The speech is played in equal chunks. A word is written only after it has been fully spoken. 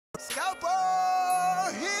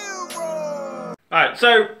Alright,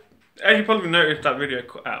 so as you probably noticed, that video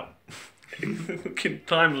cut out.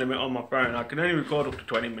 Time limit on my phone. I can only record up to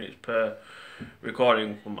 20 minutes per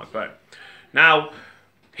recording from my phone. Now,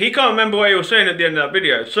 he can't remember what he was saying at the end of that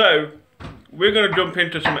video, so we're going to jump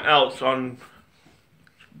into something else on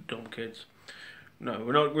dumb kids. No,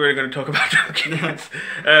 we're not really going to talk about dumb kids.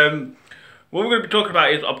 What we're going to be talking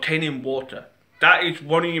about is obtaining water. That is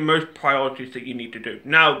one of your most priorities that you need to do.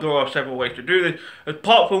 Now, there are several ways to do this,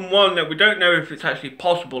 apart from one that we don't know if it's actually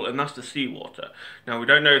possible, and that's the seawater. Now, we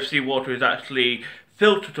don't know if seawater is actually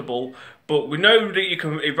filterable, but we know that you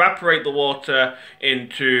can evaporate the water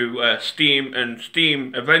into steam, and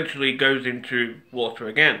steam eventually goes into water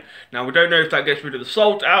again. Now, we don't know if that gets rid of the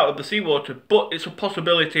salt out of the seawater, but it's a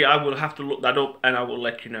possibility. I will have to look that up, and I will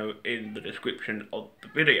let you know in the description of the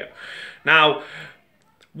video. Now,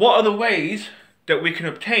 what are the ways that we can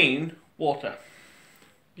obtain water?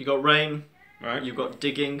 You got rain, right? You've got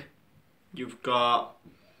digging, you've got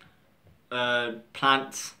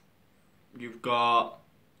plants, you've got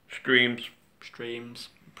streams,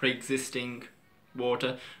 pre-existing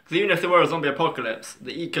water. Because even if there were a zombie apocalypse,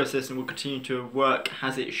 the ecosystem will continue to work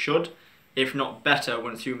as it should, if not better,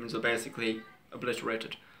 once humans are basically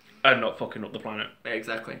obliterated. And not fucking up the planet.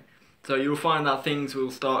 Exactly. So you'll find that things will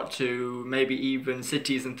start to, maybe even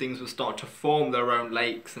cities and things will start to form their own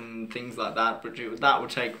lakes and things like that, but that would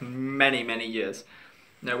take many, many years.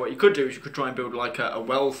 Now what you could do is you could try and build like a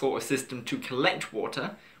well sort of system to collect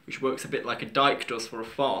water, which works a bit like a dike does for a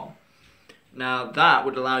farm. Now that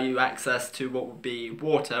would allow you access to what would be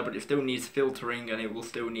water, but it still needs filtering and it will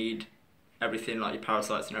still need everything like your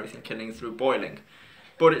parasites and everything killing through boiling.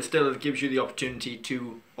 But it still gives you the opportunity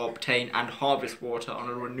to obtain and harvest water on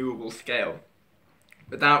a renewable scale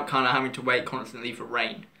without kind of having to wait constantly for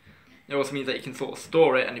rain. It also means that you can sort of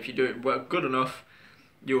store it, and if you do it work good enough,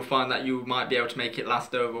 you'll find that you might be able to make it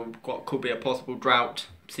last over what could be a possible drought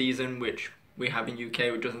season, which we have in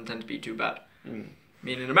UK, which doesn't tend to be too bad. I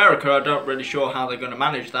mean, in America, I'm not really sure how they're going to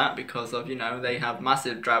manage that because of, you know, they have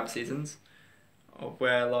massive drought seasons. Of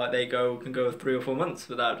where like they can go 3 or 4 months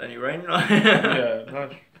without any rain. Yeah,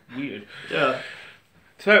 that's weird. Yeah.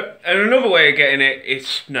 So, and another way of getting it is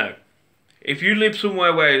snow. If you live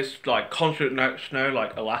somewhere where it's like constant snow,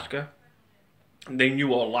 like Alaska, then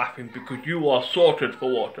you are laughing because you are sorted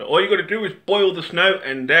for water. All you got to do is boil the snow,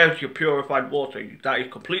 and there's your purified water. That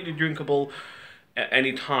is completely drinkable at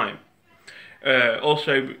any time.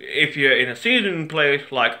 Also, if you're in a seasonal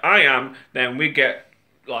place like I am, then we get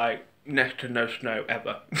like next to no snow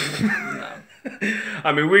ever. No.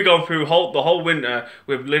 I mean, we've gone through the whole winter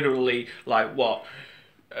with literally like what,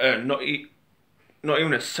 not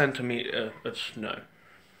even a centimetre of snow.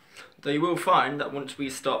 Though you will find that once we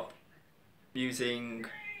stop using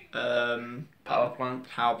power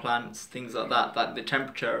plants, things like that, that the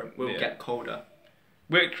temperature will get colder,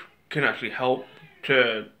 which can actually help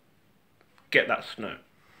to get that snow,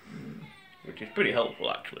 which is pretty helpful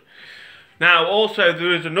actually. Now, also,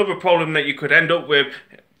 there is another problem that you could end up with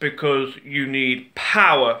because you need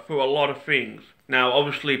power for a lot of things. Now,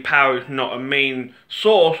 obviously, power is not a main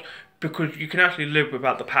source because you can actually live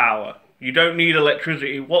without the power. You don't need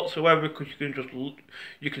electricity whatsoever because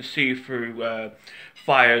you can see through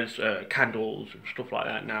fires, candles, and stuff like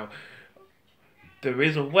that. Now, there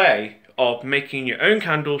is a way of making your own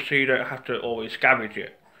candles so you don't have to always scavenge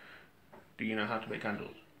it. Do you know how to make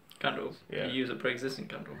candles? Candles? Yeah. You use a pre-existing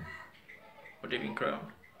candle. Or do you mean crown?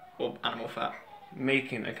 Or animal fat?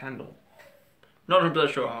 Making a candle. Not 100%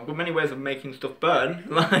 sure. I've got many ways of making stuff burn.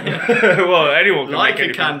 Well, anyone can like make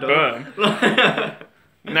anything a candle. burn.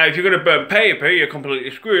 Now, if you're going to burn paper, you're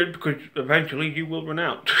completely screwed because eventually you will run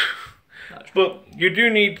out. But you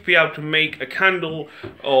do need to be able to make a candle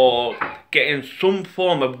or get in some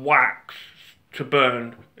form of wax to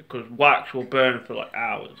burn, because wax will burn for like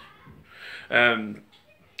hours.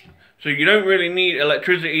 So you don't really need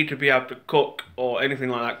electricity to be able to cook or anything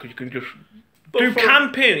like that, because you can just do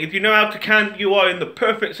camping. If you know how to camp, you are in the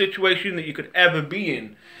perfect situation that you could ever be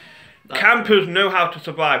in. Campers know how to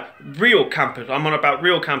survive. Real campers. I'm on about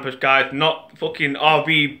real campers, guys, not fucking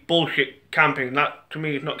RV bullshit camping. That, to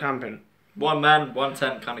me, is not camping. One man, one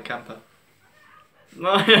tent kind of camper.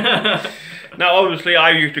 Now, obviously, I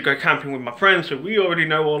used to go camping with my friends, so we already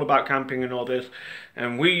know all about camping and all this.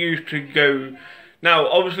 And we used to go... Now,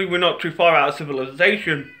 obviously, we're not too far out of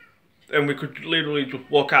civilization, and we could literally just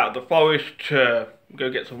walk out of the forest to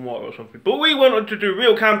go get some water or something. But we wanted to do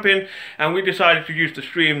real camping, and we decided to use the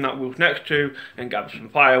stream that we was next to and gather some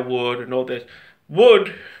firewood and all this.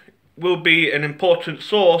 Wood will be an important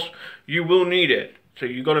source. You will need it. So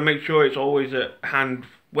you've got to make sure it's always at hand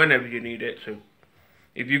whenever you need it. So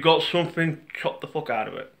if you've got something, chop the fuck out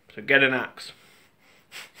of it. So get an axe.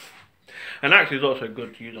 And actually, it's also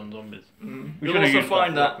good to use on zombies. You'll also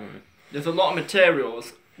find that there's a lot of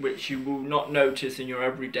materials which you will not notice in your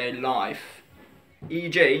everyday life.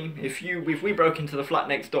 E.g., if we broke into the flat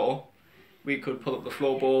next door, we could pull up the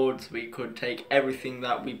floorboards, we could take everything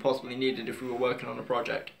that we possibly needed if we were working on a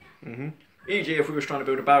project. E.g., if we were trying to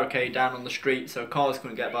build a barricade down on the street so cars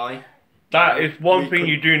couldn't get by. That is one thing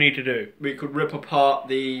you do need to do. We could rip apart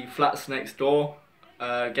the flats next door,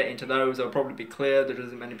 get into those. They'll probably be clear. There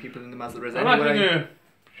isn't many people in them as there is anyway. I'm actually going to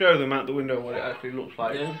show them out the window what it actually looks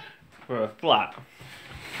like for a flat.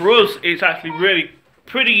 For us, it's actually really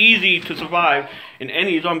pretty easy to survive in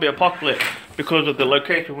any zombie apocalypse because of the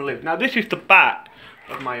location we live. Now, this is the back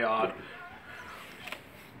of my yard.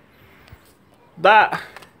 That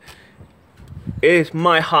is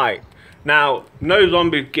my height. Now, no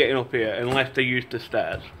zombies getting up here unless they use the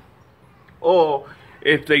stairs. Or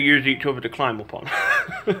if they use each other to climb up on.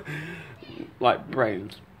 Like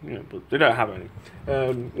brains. You know, but they don't have any.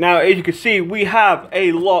 Now, as you can see, we have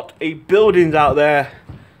a lot of buildings out there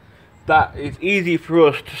that is easy for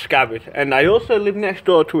us to scavenge. And I also live next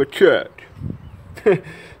door to a church.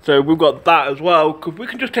 So we've got that as well, because we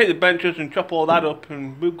can just take the benches and chop all that up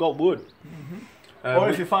and we've got wood. Or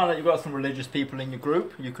if you find that you've got some religious people in your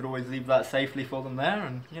group, you could always leave that safely for them there,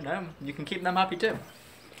 and you know, you can keep them happy too.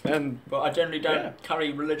 But I generally don't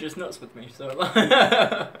carry religious nuts with me, so.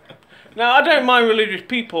 Now, I don't mind religious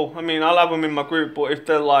people. I mean, I'll have them in my group, but if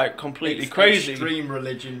they're like completely crazy, extreme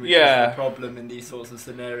religion, which is the problem in these sorts of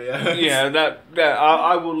scenarios. Yeah,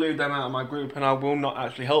 I will leave them out of my group, and I will not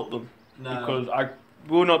actually help them because I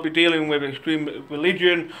will not be dealing with extreme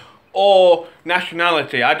religion or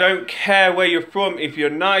nationality. I don't care where you're from. If you're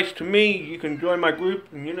nice to me, you can join my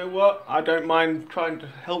group, and you know what? I don't mind trying to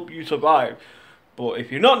help you survive. But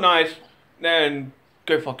if you're not nice, then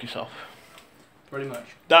go fuck yourself. Pretty much.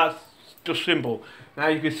 That's just simple. Now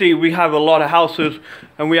you can see we have a lot of houses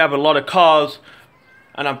and we have a lot of cars,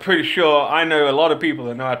 and I'm pretty sure I know a lot of people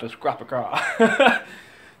that know how to scrap a car.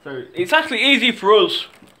 So it's actually easy for us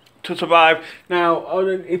to survive. Now I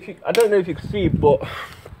don't know if you can see, but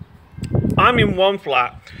I'm in one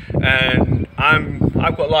flat and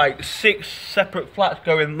I've got like 6 separate flats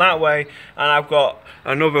going that way, and I've got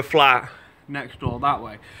another flat next door that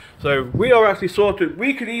way. So we are actually sorted.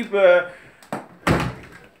 We could either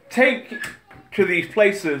take to these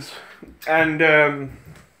places and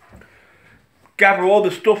gather all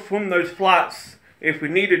the stuff from those flats if we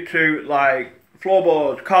needed to, like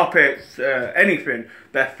floorboards, carpets, anything,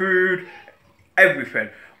 their food, everything.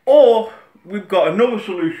 Or we've got another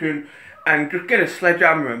solution and just get a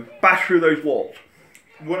sledgehammer and bash through those walls.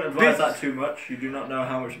 Wouldn't advise that too much. You do not know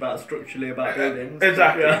how much structurally about buildings.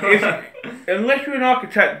 Exactly. Unless you're an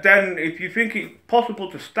architect, then if you think it's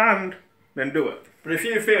possible to stand, then do it. But if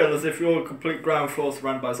you feel as if you're a complete ground floor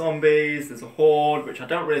surrounded by zombies, there's a horde, which I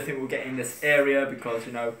don't really think will get in this area because,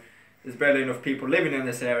 you know, there's barely enough people living in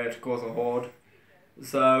this area to cause a horde.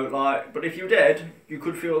 So, like, but if you did, you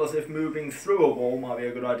could feel as if moving through a wall might be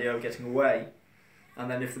a good idea of getting away.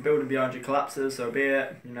 And then if the building behind you collapses, so be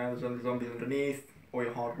it. You know, there's only zombies underneath. All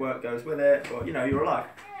your hard work goes with it, but you know, you're alive.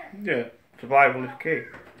 Yeah, survival is key.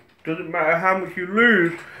 Doesn't matter how much you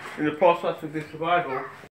lose in the process of this survival.